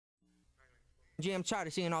Gee, I'm tired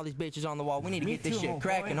of seeing all these bitches on the wall. We need to get this shit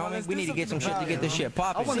cracking, homie. We need to get some shit to get this shit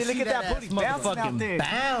popping. I want to look at that booty bouncing out there.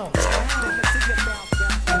 Bounce.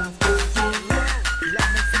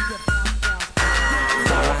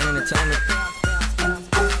 Frontline Entertainment.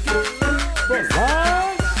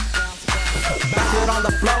 Bounce it on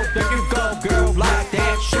the floor, there you go, girl, like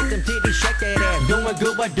that. Shake them titties, shake that ass. Doing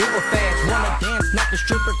good, but do it fast. Wanna dance, not the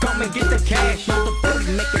stripper, come and get the cash. Not the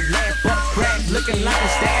booty, make it last, butt crack. Looking like a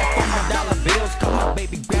stash for my dollar bills. Come on,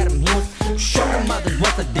 baby, grab them heels. Show them others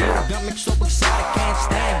what's the deal. Got me so excited, can't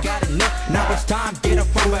stand, got enough. Now it's time, get up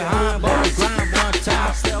from behind. Boy, grind one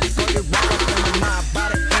time, still for your ride. In my mind, by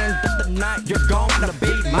the end of the night, you're gonna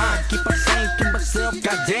be mine. Keep on saying to myself,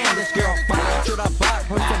 goddamn, this girl fine. Should I buy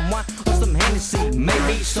her someone with some Hennessy?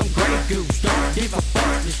 Maybe some Grey Goose. Don't give a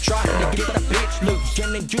fuck, just trying to get the bitch loose.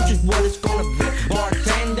 Gin and juice is what it's gonna be.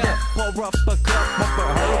 Bartender, pour up a cup, one for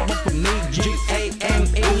her, one for me.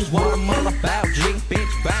 G-A-M-E is what I'm all about. G,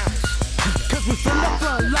 bitch, bounce. Cause we from the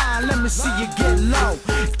front line, let me see you get low.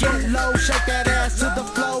 Get low, shake that ass to the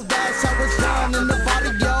flow. That's how it's done in the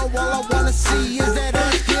body, yo. All I wanna see is that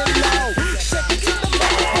ass get low. Shake it to the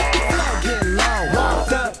motherfucking flow, get low.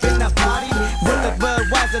 Walked up in the party with a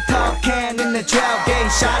Budweiser tall can in the tailgate.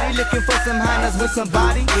 Shotty looking for some highness with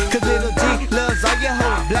somebody. Cause little G loves all your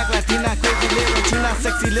hoes. Black Latina, crazy little China,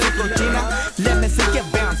 sexy little cochina. Let me see you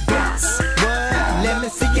bounce, bounce. What? Let me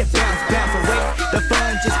see you bounce, bounce away. The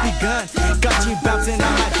fun just begun. Got you bouncing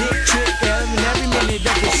on my dick trick. Every minute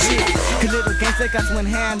of this shit. Cause little gangster got one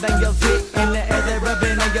hand on your dick. In the air, they're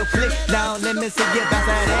rubbing on your flick. Now let me see you bounce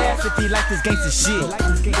that ass if you like this gangster shit.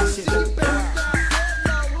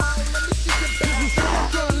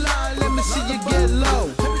 Let me see you get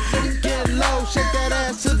low. Get low, shake that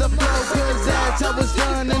ass to the floor. Cause that's how it's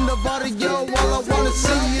done in the body, yo. All I wanna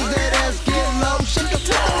see is that ass get low. Shake it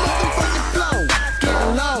to the motherfucking flow. Get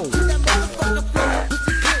low.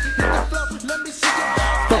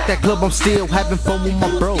 Fuck that club, I'm still having fun with my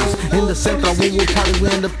bros. In the centro, when we party, we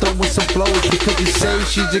end up throwing some flows. Because you say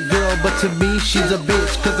she's a girl, but to me, she's a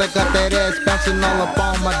bitch. Cause I got that ass bouncing all up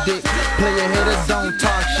on my dick. Play a hitter, don't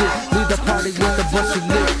talk shit. Leave the party with the busted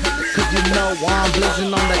lip. Cause you know I'm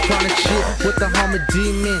blazing on that chronic shit with the homie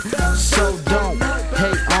demon. So don't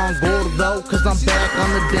hate on Gordo, cause I'm back on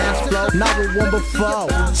the dance floor. Not with one before.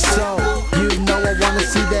 So, you know I wanna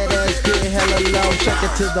see that ass get hella low. Shake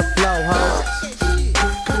it to the flow, ho.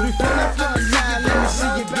 Cause we from the front line, let me see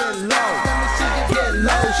you get low. Get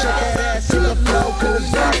low, shake that ass to the flow. Cause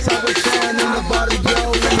that's how it's done in the body, yo.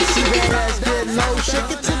 Let me see that ass get low.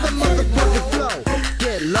 Shake it to the motherfucking flow.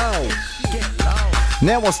 Get low.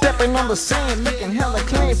 Now I'm stepping on the scene, looking hella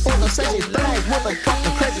clean for the sexy things with the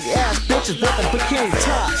fucking crazy ass bitches with the bikini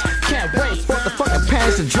tops. Can't wait for the fucking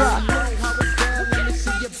pants to drop. Let me see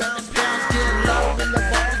you bounce, bounce, get low in the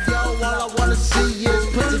body, yo. All I wanna see is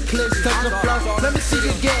pussy clicks touch the floor. Let me see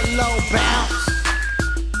you get low, bounce.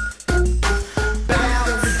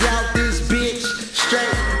 Bounce, we out this bitch,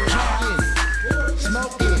 straight talking,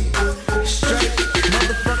 smoking, straight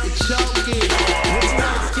motherfucking choking. Let's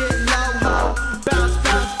bounce, get low, ho. Bounce,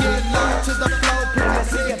 bounce, get low to the floor. Put my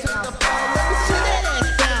finger to the floor. Let me see that ass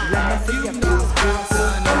bounce. Let me see you bounce,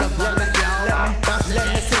 bounce. Let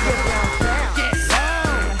me see you bounce, bounce. Let me see you bounce,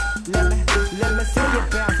 bounce. Let me see you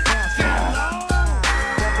bounce.